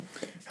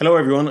Hello,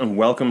 everyone, and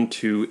welcome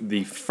to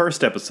the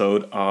first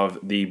episode of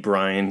the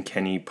Brian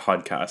Kenny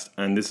podcast.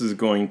 And this is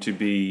going to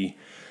be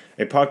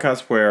a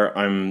podcast where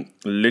I'm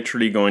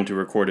literally going to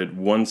record it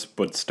once,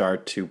 but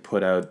start to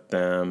put out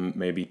them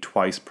maybe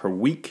twice per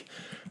week.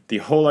 The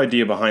whole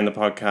idea behind the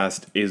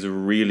podcast is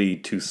really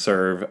to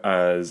serve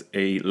as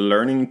a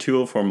learning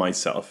tool for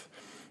myself.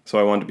 So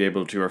I want to be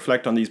able to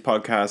reflect on these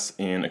podcasts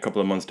in a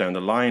couple of months down the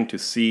line to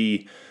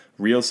see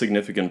real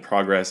significant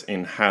progress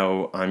in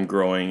how I'm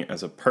growing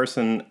as a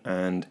person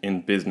and in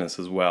business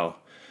as well.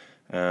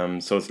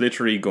 So it's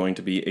literally going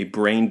to be a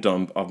brain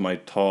dump of my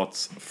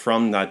thoughts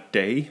from that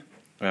day,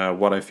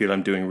 what I feel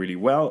I'm doing really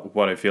well,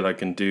 what I feel I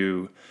can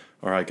do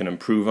or I can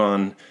improve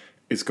on.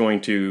 It's going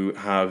to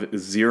have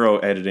zero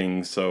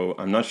editing, so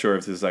I'm not sure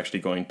if this is actually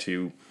going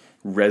to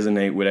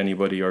resonate with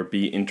anybody or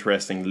be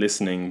interesting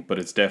listening, but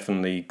it's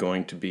definitely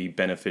going to be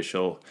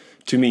beneficial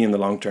to me in the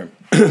long term.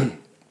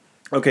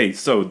 Okay,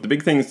 so the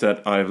big things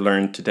that I've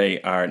learned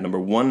today are, number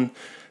one,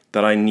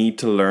 that I need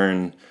to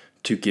learn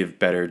to give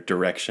better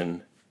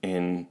direction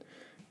in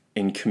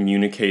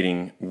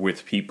communicating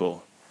with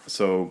people.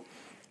 So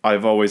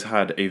I've always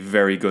had a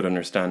very good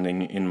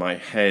understanding in my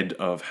head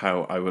of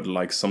how I would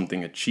like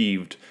something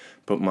achieved,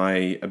 but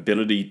my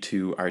ability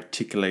to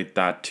articulate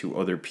that to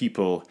other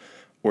people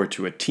or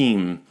to a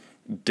team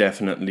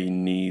definitely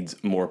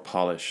needs more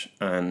polish.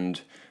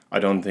 And I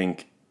don't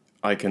think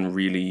I can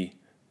really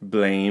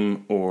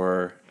blame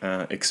or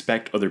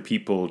expect other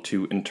people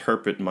to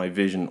interpret my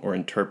vision or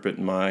interpret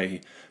my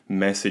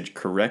message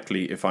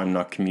correctly if I'm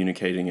not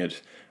communicating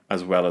it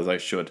as well as I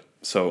should.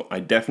 So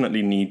I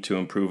definitely need to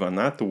improve on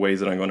that. The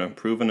ways that I'm going to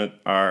improve on it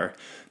are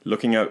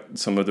looking at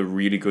some of the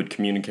really good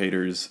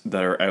communicators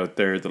that are out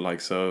there, the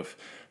likes of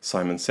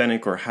Simon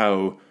Sinek, or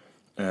how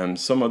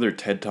some other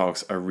TED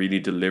Talks are really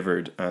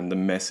delivered and the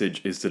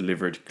message is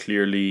delivered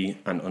clearly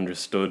and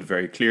understood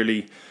very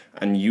clearly,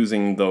 and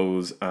using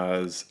those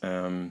as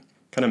kind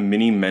of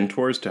mini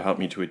mentors to help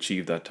me to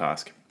achieve that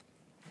task.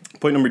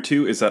 Point number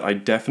two is that I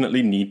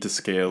definitely need to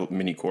scale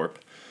MiniCorp.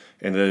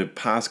 In the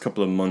past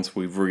couple of months,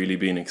 we've really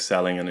been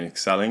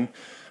excelling,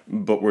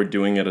 but we're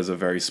doing it as a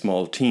very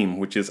small team,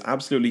 which is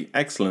absolutely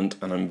excellent.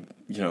 And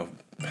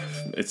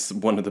it's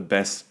one of the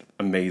best,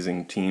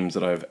 amazing teams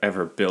that I've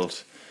ever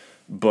built.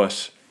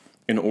 But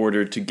in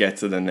order to get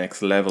to the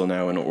next level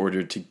now, in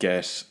order to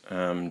get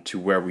to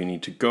where we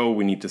need to go,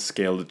 we need to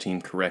scale the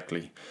team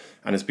correctly.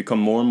 And it's become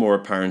more and more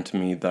apparent to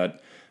me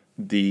that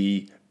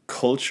the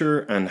culture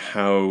and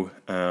how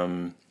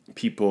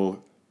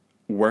people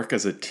work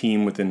as a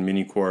team within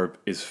MiniCorp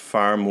is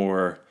far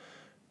more,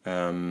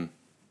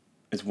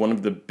 is one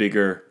of the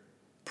bigger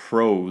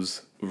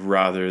pros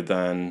rather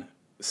than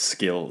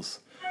skills.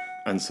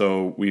 And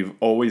so we've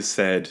always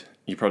said,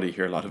 you probably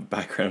hear a lot of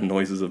background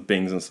noises of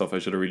bings and stuff. I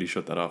should have really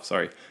shut that off.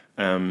 Sorry.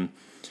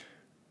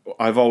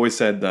 I've always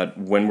said that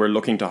when we're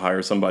looking to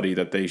hire somebody,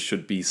 that they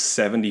should be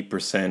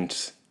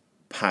 70%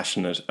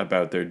 passionate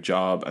about their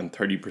job and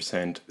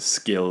 30%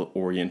 skill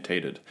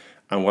orientated.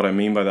 And what I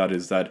mean by that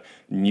is that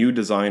new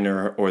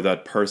designer or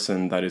that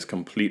person that is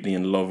completely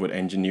in love with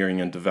engineering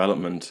and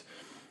development,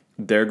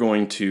 they're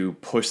going to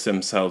push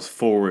themselves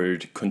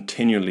forward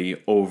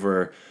continually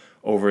over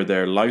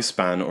their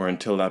lifespan or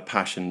until that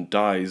passion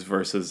dies,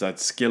 versus that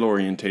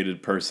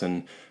skill-orientated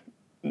person,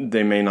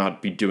 they may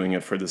not be doing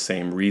it for the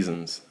same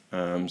reasons.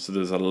 So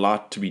there's a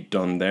lot to be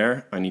done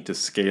there. I need to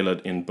scale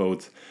it in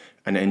both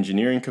an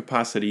engineering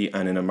capacity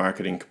and in a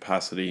marketing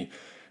capacity.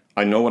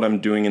 I know what I'm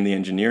doing in the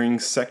engineering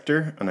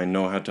sector and I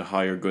know how to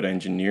hire good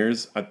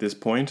engineers at this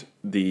point.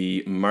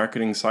 The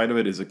marketing side of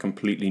it is a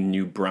completely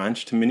new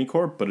branch to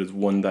MiniCorp, but is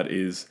one that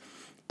is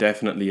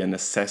definitely a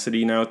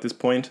necessity now at this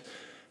point.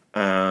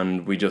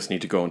 And we just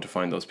need to go and to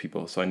find those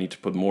people. So I need to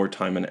put more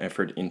time and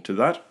effort into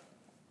that.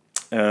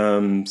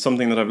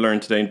 Something that I've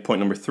learned today, point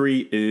number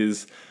three,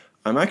 is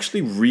I'm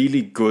actually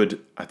really good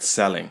at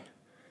selling.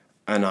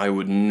 And I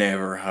would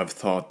never have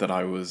thought that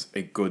I was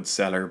a good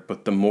seller.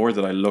 But the more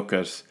that I look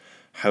at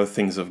how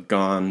things have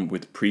gone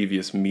with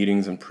previous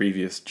meetings and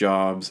previous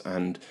jobs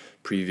and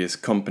previous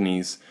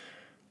companies,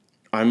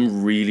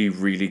 I'm really,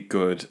 really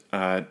good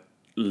at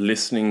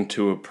listening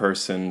to a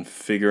person,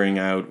 figuring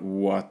out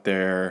what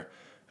their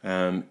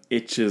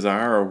itches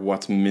are or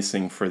what's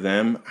missing for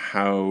them,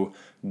 how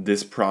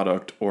this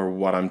product or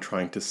what I'm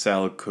trying to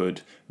sell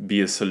could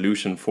be a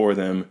solution for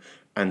them,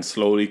 and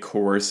slowly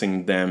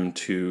coercing them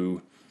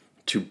to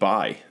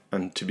buy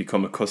and to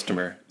become a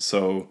customer.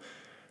 So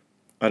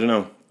I don't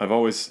know,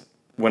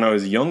 when I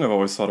was young, I've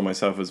always thought of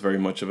myself as very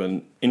much of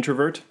an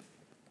introvert.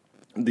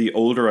 The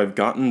older I've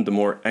gotten, the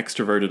more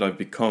extroverted I've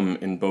become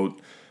in both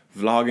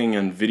vlogging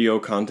and video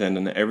content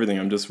and everything.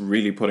 I'm just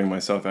really putting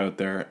myself out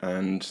there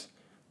and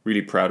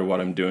really proud of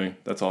what I'm doing.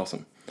 That's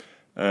awesome.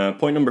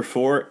 Point number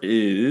four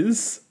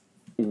is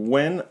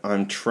when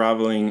I'm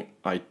traveling,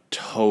 I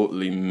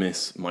totally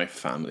miss my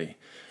family.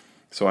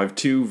 So I have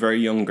two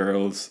very young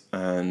girls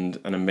and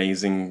an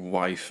amazing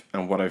wife.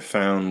 And what I've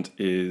found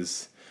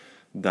is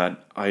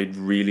that I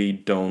really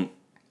don't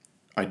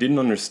I didn't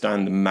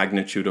understand the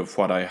magnitude of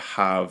what I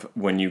have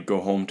when you go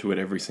home to it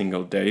every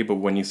single day. But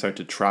when you start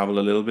to travel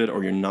a little bit,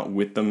 or you're not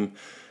with them,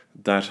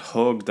 that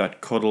hug,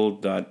 that cuddle,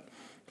 that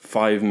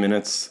 5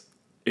 minutes,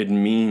 it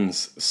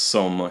means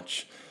so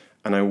much.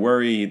 And I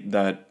worry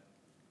that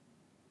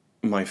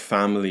my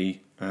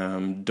family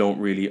don't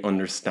really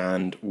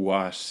understand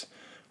what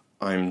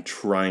I'm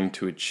trying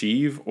to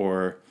achieve,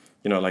 or,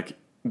 like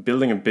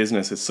building a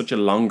business is such a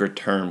longer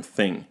term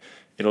thing.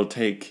 It'll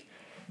take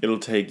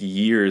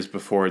years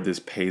before this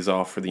pays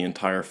off for the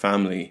entire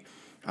family.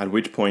 At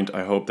which point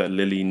I hope that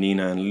Lily,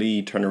 Nina, and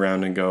Lee turn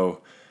around and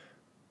go,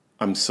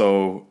 I'm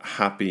so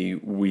happy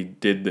we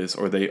did this,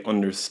 or they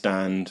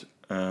understand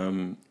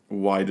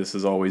why this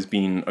has always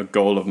been a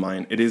goal of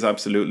mine. It is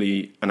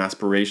absolutely an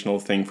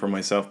aspirational thing for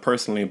myself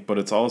personally, but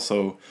it's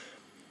also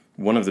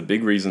one of the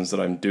big reasons that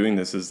I'm doing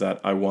this is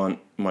that I want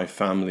my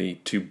family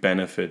to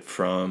benefit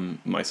from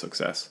my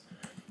success.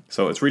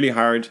 So it's really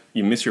hard.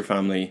 You miss your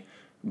family,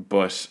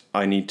 but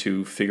I need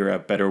to figure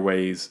out better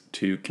ways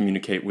to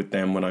communicate with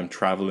them when I'm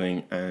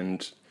traveling,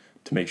 and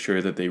to make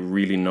sure that they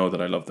really know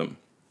that I love them.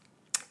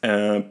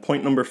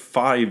 Point number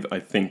 5, I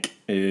think,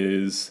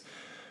 is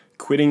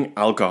quitting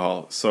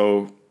alcohol.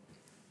 So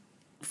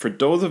for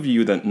those of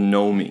you that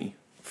know me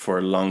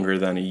for longer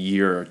than a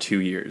year or 2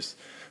 years,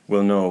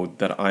 will know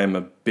that I am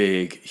a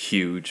big,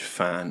 huge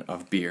fan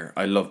of beer.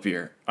 I love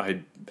beer.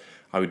 I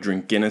would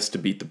drink Guinness to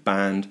beat the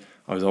band.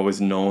 I was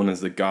always known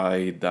as the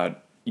guy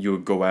that you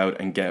would go out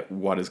and get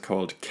what is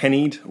called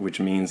Kenny'd, which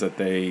means that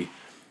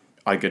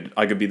I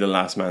could be the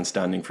last man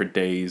standing for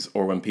days,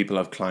 or when people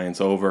have clients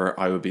over,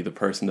 I would be the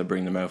person to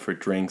bring them out for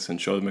drinks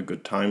and show them a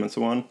good time and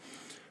so on.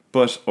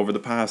 But over the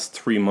past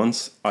 3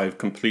 months, I've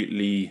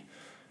completely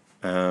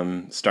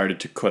started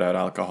to cut out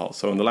alcohol.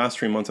 So in the last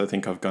 3 months, I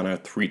think I've gone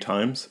out 3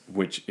 times,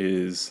 which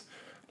is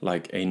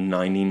like a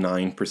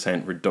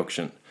 99%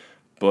 reduction.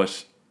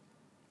 But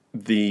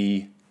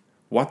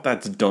what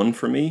that's done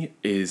for me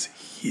is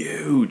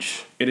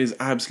huge. It is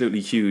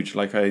absolutely huge.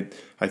 Like I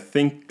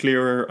think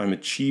clearer, I'm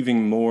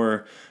achieving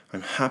more,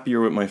 I'm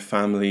happier with my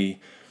family,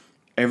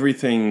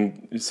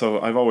 everything. So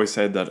I've always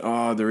said that,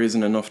 there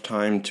isn't enough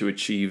time to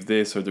achieve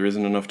this, or there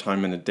isn't enough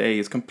time in a day.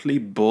 It's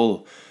complete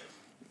bull.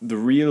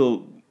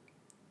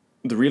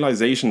 The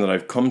realization that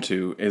I've come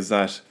to is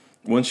that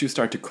once you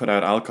start to cut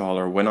out alcohol,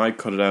 or when I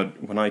cut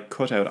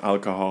out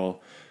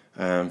alcohol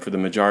for the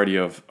majority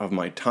of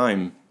my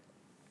time,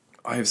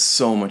 I have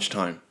so much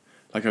time.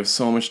 Like I have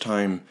so much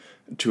time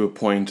to a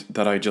point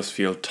that I just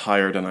feel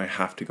tired and I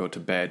have to go to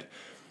bed.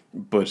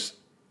 But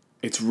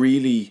it's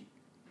really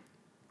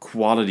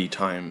quality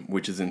time,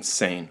 which is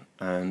insane.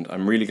 And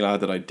I'm really glad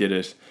that I did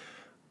it.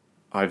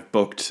 I've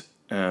booked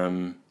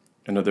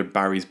another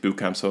Barry's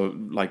bootcamp. So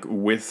like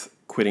with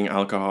quitting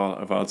alcohol,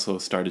 I've also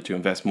started to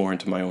invest more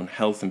into my own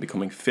health and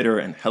becoming fitter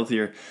and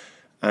healthier.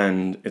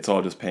 And it's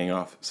all just paying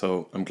off.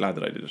 So I'm glad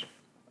that I did it.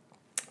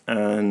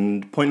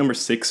 And point number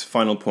 6,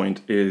 final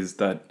point, is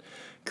that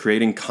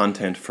creating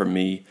content for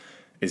me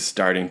is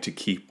starting to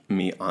keep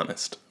me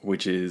honest,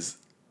 which is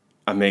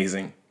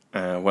amazing.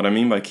 What I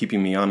mean by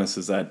keeping me honest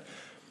is that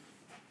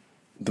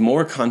the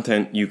more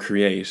content you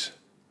create,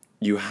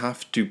 you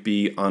have to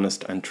be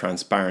honest and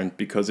transparent,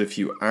 because if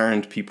you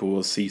aren't, people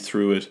will see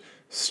through it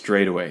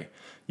straight away.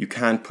 You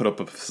can't put up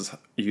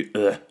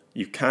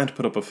you can't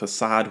put up a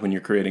facade when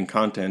you're creating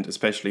content,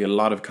 especially a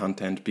lot of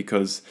content,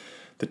 because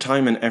the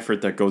time and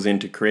effort that goes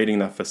into creating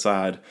that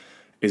facade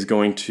is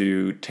going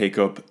to take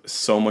up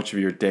so much of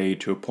your day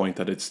to a point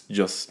that it's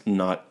just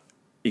not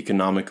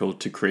economical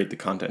to create the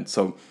content.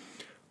 So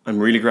I'm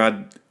really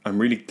glad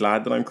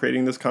that I'm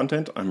creating this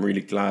content. I'm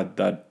really glad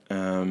that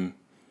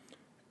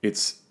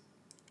it's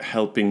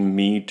helping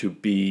me to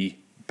be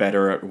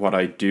better at what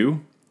I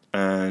do,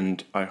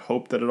 and I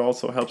hope that it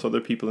also helps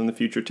other people in the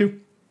future too.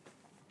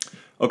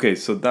 Okay,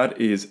 so that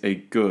is a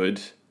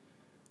good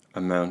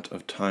amount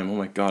of time. Oh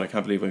my god, I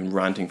can't believe I'm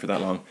ranting for that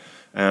long.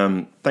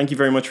 Thank you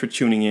very much for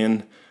tuning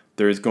in.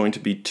 There is going to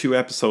be 2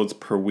 episodes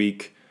per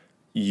week.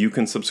 You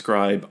can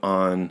subscribe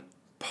on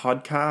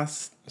on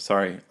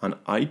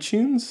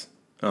iTunes,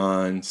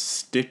 on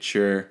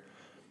Stitcher,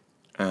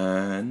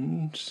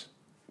 and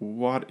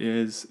what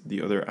is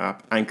the other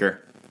app?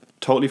 Anchor.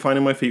 Totally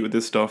finding my feet with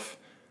this stuff.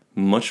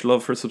 Much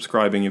love for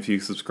subscribing if you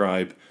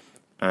subscribe.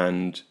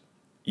 And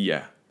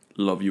yeah,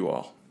 love you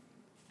all.